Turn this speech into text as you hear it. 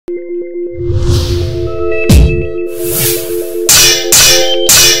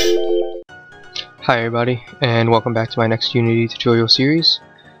Hi everybody, and welcome back to my next Unity tutorial series.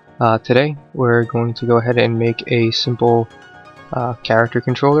 Today we're going to go ahead and make a simple character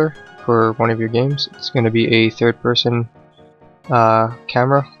controller for one of your games. It's going to be a third-person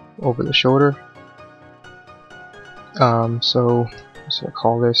camera over the shoulder. So I'm just going to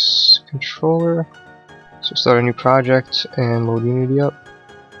call this controller. So start a new project and load Unity up.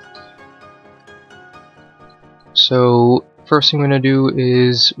 So first thing we're going to do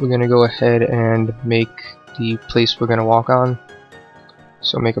is we're going to go ahead and make the place we're going to walk on.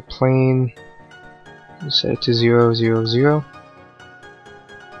 So make a plane, set it to 0, 0, 0,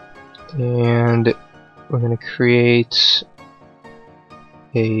 and we're going to create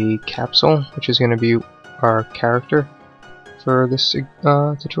a capsule, which is going to be our character for this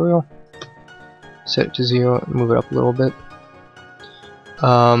tutorial. Set it to 0 and move it up a little bit.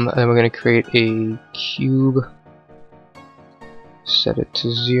 And then we're going to create a cube. Set it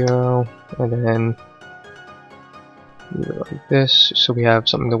to 0 and then move it like this so we have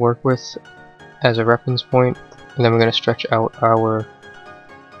something to work with as a reference point, and then we're going to stretch out our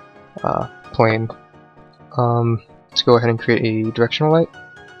plane. Let's go ahead and create a directional light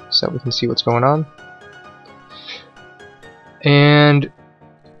so that we can see what's going on. And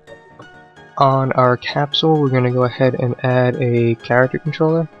on our capsule we're going to go ahead and add a character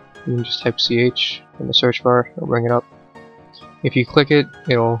controller. You can just type CH in the search bar, it'll bring it up. If you click it,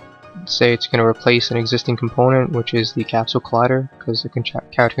 it'll say it's going to replace an existing component, which is the capsule collider, because the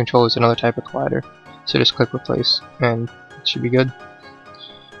character controller is another type of collider. So just click replace and it should be good.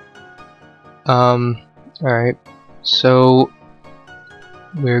 Alright, so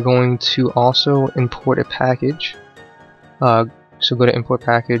we're going to also import a package. So go to import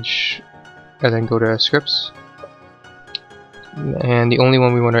package and then go to scripts. And the only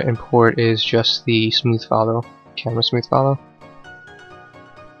one we want to import is just the smooth follow, camera smooth follow.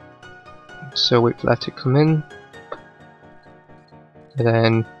 So wait for that to come in, and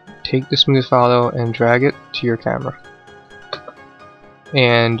then take the smooth follow and drag it to your camera.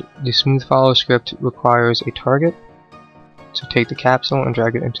 And the smooth follow script requires a target, so take the capsule and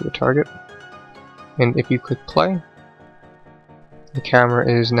drag it into the target. And if you click play, the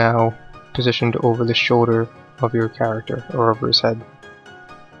camera is now positioned over the shoulder of your character, or over his head.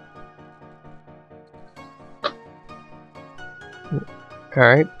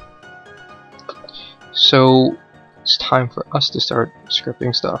 Alright. So it's time for us to start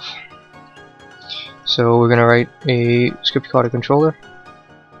scripting stuff. So we're gonna write a script called a controller,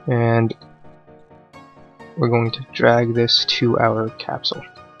 and we're going to drag this to our capsule.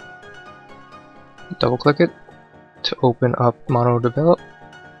 Double click it to open up MonoDevelop,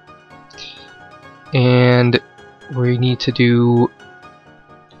 and we need to do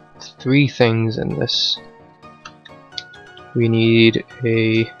 3 things in this. We need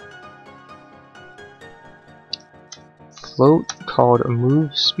a float called a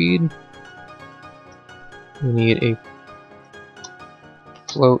move speed. We need a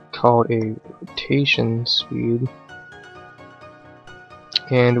float called a rotation speed,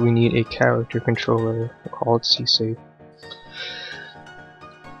 and we need a character controller called CSAVE.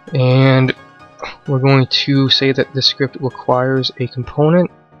 And we're going to say that the script requires a component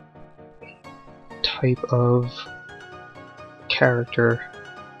type of character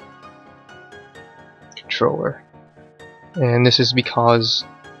controller. And this is because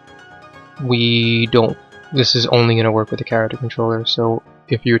this is only going to work with the character controller, so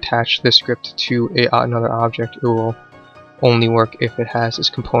if you attach this script to another object, it will only work if it has this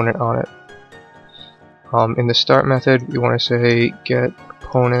component on it. In the start method, we want to say get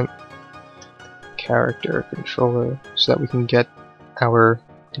component character controller so that we can get the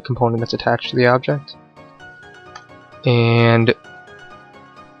component that's attached to the object. And the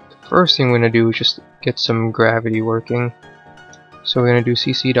first thing we're going to do is just get some gravity working. So we're going to do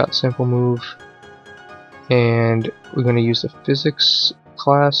cc.simpleMove, and we're going to use the physics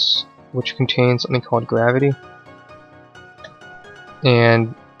class, which contains something called gravity.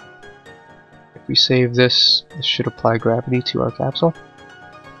 And if we save this, this should apply gravity to our capsule,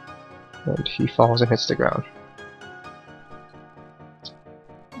 and he falls and hits the ground.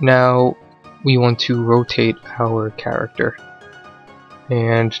 Now we want to rotate our character,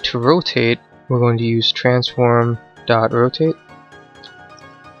 and to rotate we're going to use transform.rotate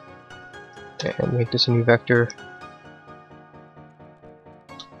and make this a new vector.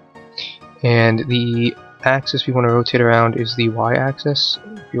 And the axis we want to rotate around is the y-axis.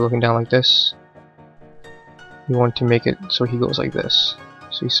 If you're looking down like this, you want to make it so he goes like this,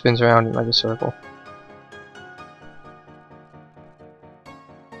 so he spins around in like a circle.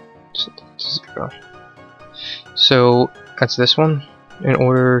 Set that to 0. So that's this one. In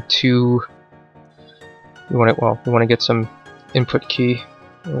order to we want to get some input key.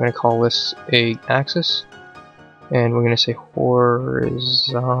 We're going to call this a axis, and we're going to say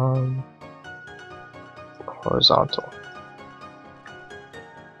horizontal.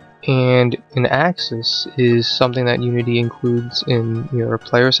 And an axis is something that Unity includes in your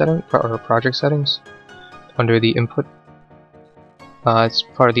player setting or project settings under the input. It's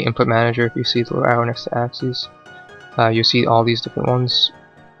part of the input manager. If you see the little arrow next to axes, you see all these different ones.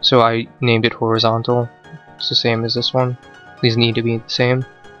 So I named it horizontal. It's the same as this one. These need to be the same.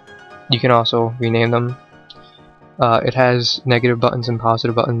 You can also rename them. It has negative buttons and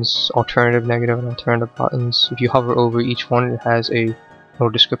positive buttons, alternative negative and alternative buttons. If you hover over each one, it has a little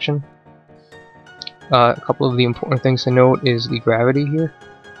description. A couple of the important things to note is the gravity here.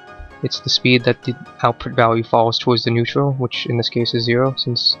 It's the speed that the output value falls towards the neutral, which in this case is 0,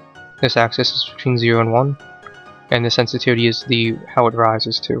 since this axis is between 0 and 1. And the sensitivity is how it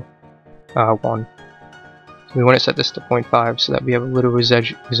rises to 1. We want to set this to 0.5 so that we have a little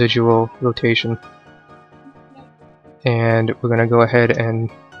residual rotation. And we're going to go ahead and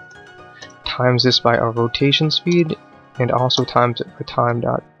times this by our rotation speed, and also times it by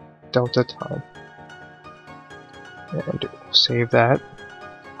time.delta time. And save that.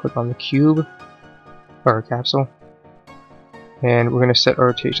 Click on the cube, or our capsule, and we're going to set our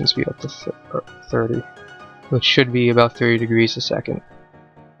rotation speed up to 30, which should be about 30 degrees a second.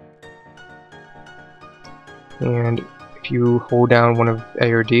 And if you hold down one of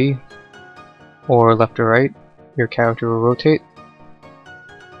A or D, or left or right, your character will rotate.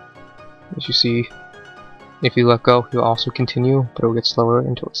 As you see, if you let go, he'll also continue, but it will get slower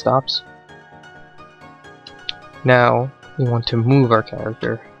until it stops. Now, we want to move our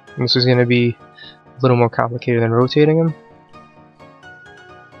character. And this is going to be a little more complicated than rotating him.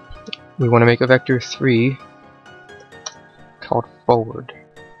 We want to make a vector 3 called forward.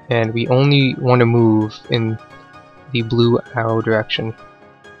 And we only want to move in the blue arrow direction.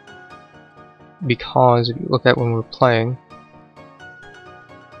 Because if you look at when we're playing,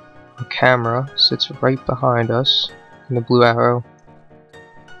 our camera sits right behind us in the blue arrow,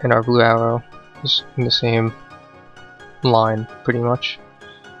 and our blue arrow is in the same line pretty much.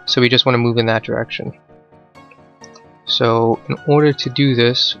 So we just want to move in that direction. So in order to do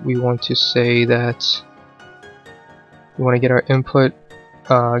this, we want to say that we want to get our input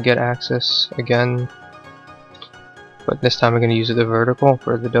get axis again, but this time we're going to use the vertical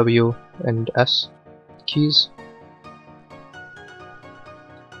for the W and S keys.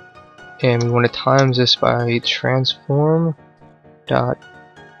 And we want to times this by transform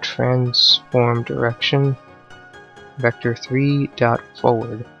direction vector 3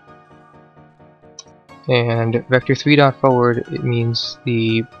 forward. And vector 3 forward, it means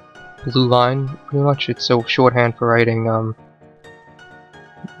the blue line pretty much. It's so shorthand for writing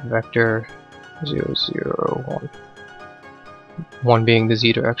vector 0, 0, 1. 1 being the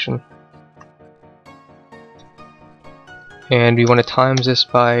Z direction. And we want to times this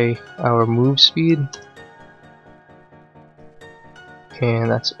by our move speed, and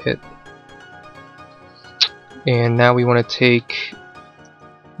that's it. And now we want to take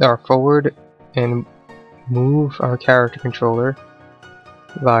our forward and move our character controller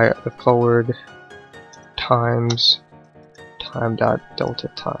via the forward times time.delta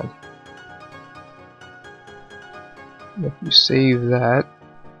time. If you save that,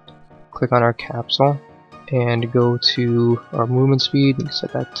 click on our capsule and go to our movement speed. You can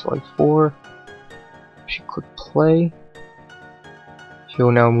set that to like 4. If you click play,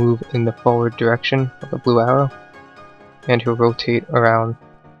 he'll now move in the forward direction of the blue arrow, and he'll rotate around.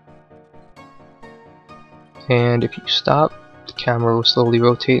 And if you stop, the camera will slowly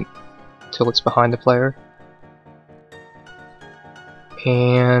rotate till it's behind the player.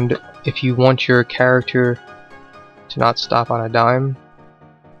 And if you want your character to not stop on a dime,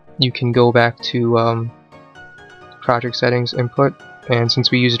 you can go back to project settings input, and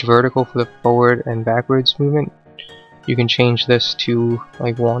since we used vertical for the forward and backwards movement, you can change this to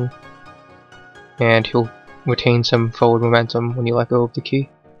like 1, and he'll retain some forward momentum when you let go of the key.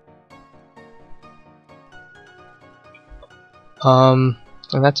 And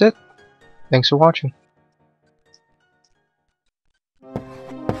that's it. Thanks for watching.